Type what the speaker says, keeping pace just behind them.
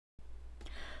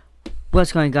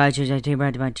What's going on, guys? Just came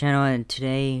back to my channel, and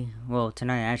today, well,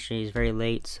 tonight actually is very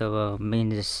late, so I'm making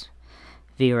this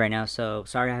video right now. So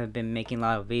sorry I haven't been making a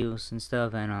lot of videos and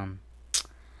stuff. And to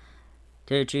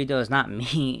tell the truth though, it's not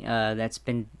me that's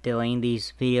been delaying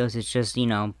these videos. It's just, you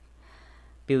know,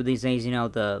 people these days, you know,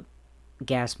 the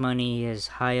gas money is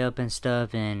high up and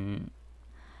stuff, and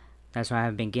that's why I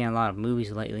haven't been getting a lot of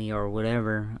movies lately or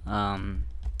whatever.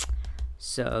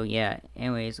 So yeah.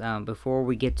 Anyways, before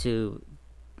we get to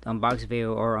unboxing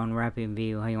video or unwrapping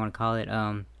video, how you want to call it,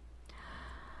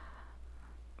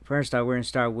 first we're gonna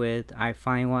start with I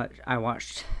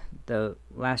watched the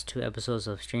last 2 episodes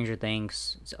of Stranger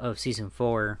Things of season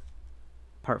 4,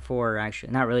 part 4.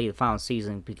 Actually, not really the final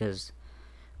season, because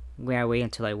we gotta wait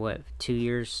until like what, 2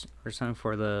 years or something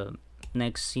for the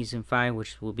next season 5,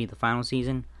 which will be the final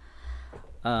season.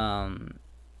 Yeah,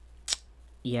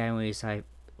 anyways,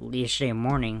 yesterday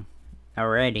morning,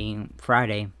 already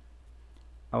Friday,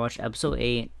 I watched episode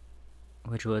 8,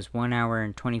 which was 1 hour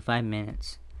and 25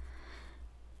 minutes.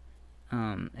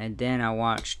 And then I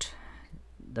watched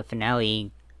the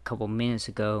finale a couple minutes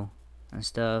ago and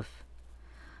stuff,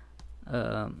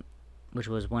 which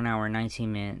was 1 hour and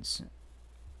 19 minutes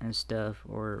and stuff,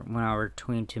 or 1 hour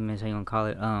 22 minutes, how you want to call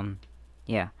it.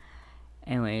 Yeah.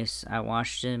 Anyways, I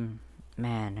watched them.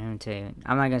 Man, I'm gonna tell you,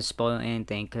 I'm not gonna spoil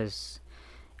anything, because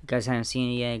you guys haven't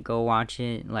seen it yet. Go watch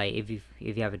it. Like, if you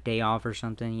have a day off or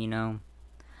something, you know.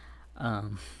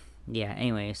 Yeah.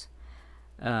 Anyways,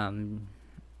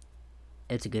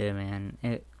 it's good, man.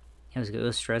 It was good. It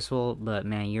was stressful, but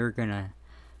man, you're gonna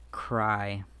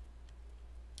cry.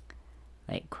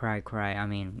 Like, cry. I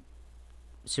mean,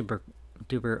 super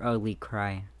duper ugly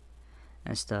cry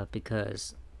and stuff,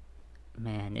 because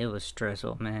man, it was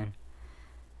stressful, man,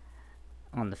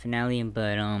 on the finale.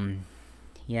 But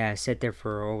yeah, I sat there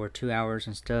for over 2 hours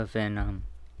and stuff, and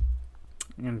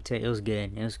let me tell you, it was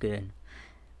good. It was good.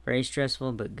 Very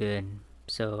stressful, but good.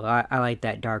 So I like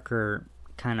that darker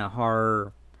kind of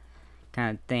horror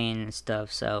kind of thing and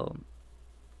stuff. So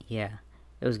yeah,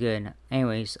 it was good.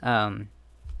 Anyways, yeah,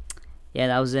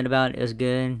 that was it about it. It was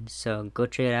good. So go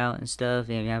check it out and stuff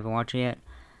if you haven't watched it yet.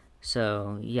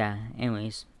 So yeah,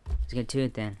 anyways, let's get to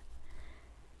it then.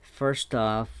 First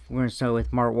off, we're gonna start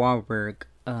with Mark Wahlberg,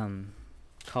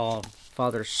 called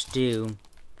Father Stu,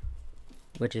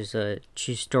 which is a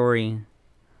true story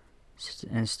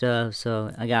and stuff.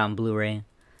 So I got on Blu-ray.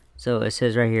 So it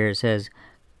says right here, it says,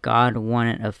 God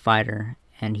wanted a fighter,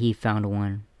 and he found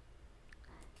one.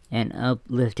 An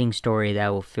uplifting story that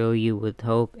will fill you with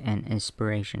hope and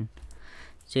inspiration.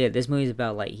 So yeah, this movie's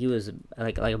about, like, he was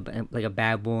like a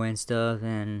bad boy and stuff,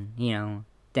 and you know,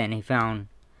 then he found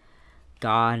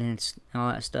God and all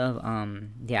that stuff.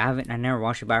 Yeah, I never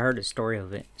watched it, but I heard the story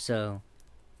of it. So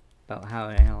about how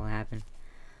it all happened.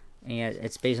 And yeah,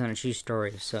 it's based on a true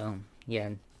story. So yeah,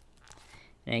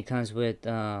 and it comes with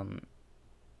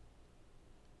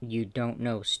You Don't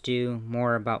Know Stu,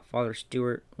 more about Father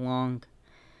Stuart Long,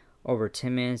 over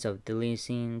 10 minutes of deleted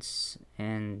scenes,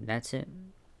 and that's it.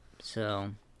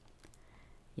 So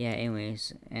yeah,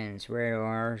 anyways, and it's rated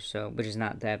R, so, which is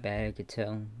not that bad, I could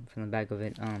tell from the back of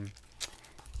it.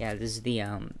 Yeah, this is the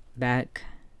back.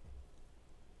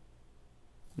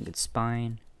 Good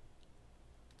spine.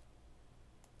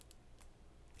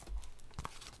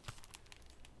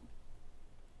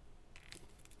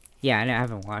 Yeah, I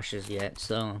haven't watched this yet,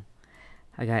 so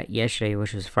I got it yesterday,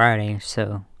 which was Friday,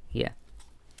 so yeah.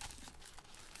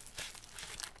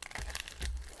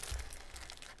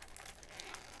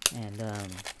 And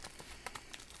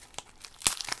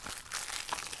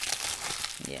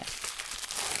yeah.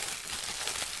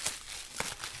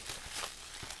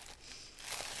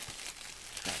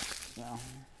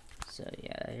 So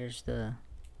yeah, here's the,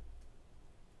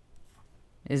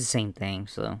 it's the same thing,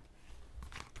 so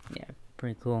yeah,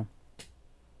 pretty cool.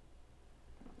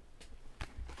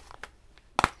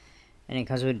 And it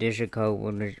comes with a digital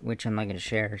code, which I'm not gonna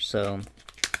share. So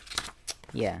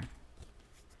yeah,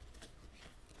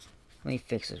 let me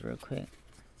fix this real quick.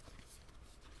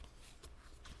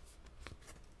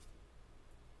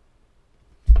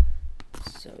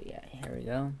 So yeah, here we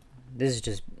go. This is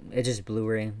just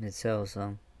Blu-ray itself.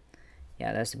 So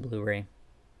yeah, that's the Blu-ray.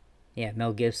 Yeah,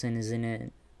 Mel Gibson is in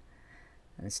it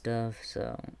and stuff.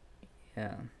 So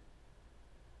yeah,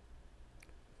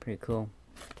 pretty cool.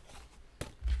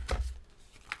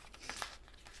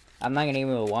 I'm not gonna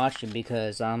even watch it,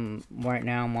 because right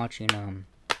now I'm watching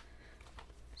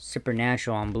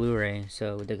Supernatural on Blu-ray,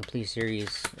 so the complete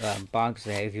series box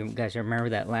set. If you guys remember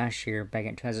that last year, back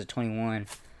in 2021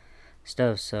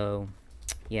 stuff. So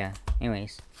yeah.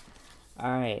 Anyways, all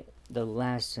right. The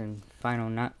last and final,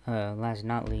 last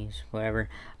not least, whatever.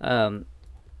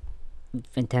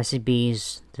 Fantastic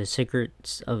Beasts: The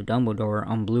Secrets of Dumbledore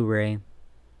on Blu-ray.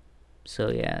 So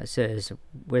yeah, it says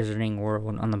Wizarding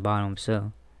World on the bottom.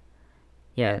 So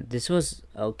yeah, this was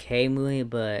okay movie,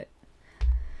 but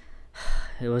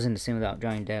it wasn't the same without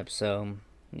Johnny Depp. So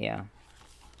yeah.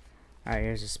 Alright,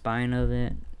 here's the spine of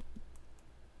it.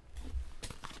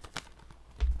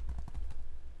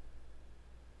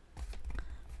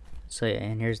 So yeah,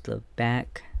 and here's the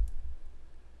back.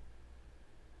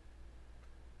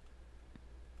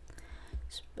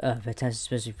 Fantastic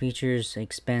special features,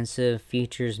 expansive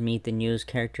features, meet the newest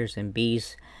characters and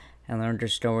beasts, and learn their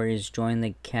stories. Join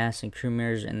the cast and crew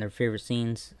members in their favorite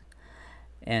scenes,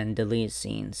 and delete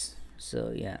scenes.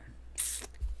 So yeah.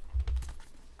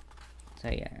 So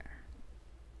yeah.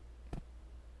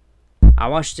 I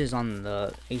watched this on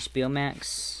the HBO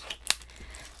Max.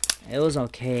 It was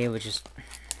okay, but just,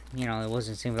 you know, it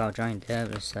wasn't the same without Johnny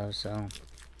Depp and stuff, so,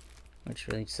 which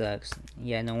really sucks.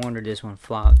 Yeah, no wonder this one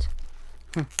flopped.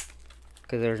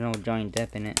 Because there's no Johnny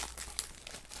Depp in it.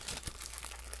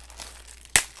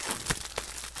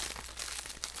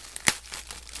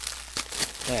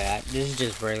 Yeah, this is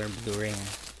just regular Blu-ray,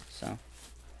 so,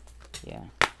 yeah.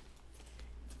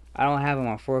 I don't have them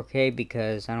on 4K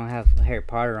because I don't have Harry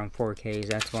Potter on 4K.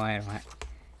 That's why I don't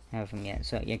have them yet.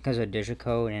 So yeah, because of digital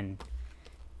code, and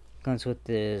comes with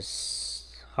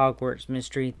this Hogwarts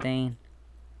mystery thing.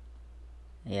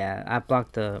 Yeah, I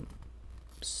blocked the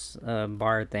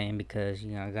bar thing because,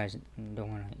 you know, you guys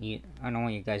don't want to use. I don't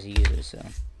want you guys to use it. So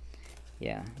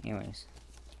yeah. Anyways,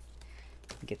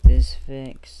 get this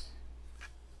fixed.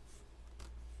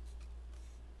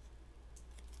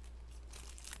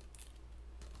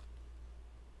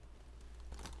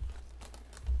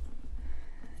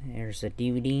 Here's the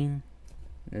DVD.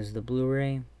 This is the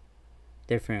Blu-ray.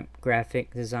 Different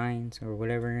graphic designs or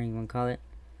whatever you want to call it.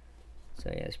 So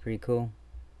yeah, it's pretty cool.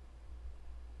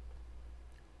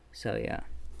 So yeah.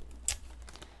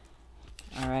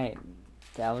 Alright,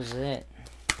 that was it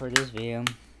for this video.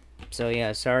 So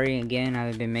yeah, sorry again, I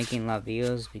haven't been making a lot of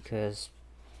videos because,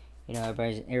 you know,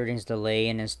 everything's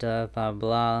delaying and stuff, blah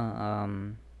blah.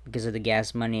 Because of the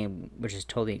gas money, which is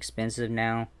totally expensive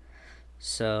now.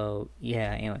 So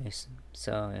yeah, anyways,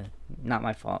 so not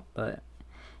my fault, but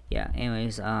yeah,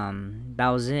 anyways, that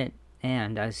was it,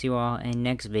 and I'll see you all in the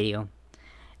next video.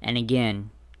 And again,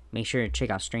 make sure to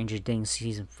check out Stranger Things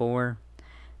Season 4,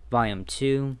 Volume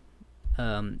 2,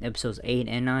 Episodes 8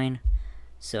 and 9.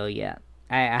 So yeah,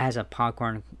 I had some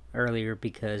popcorn earlier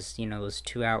because, you know, it was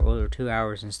 2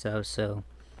 hours and stuff. So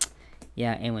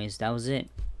yeah, anyways, that was it,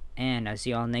 and I'll see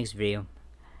you all in the next video.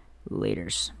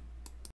 Laters.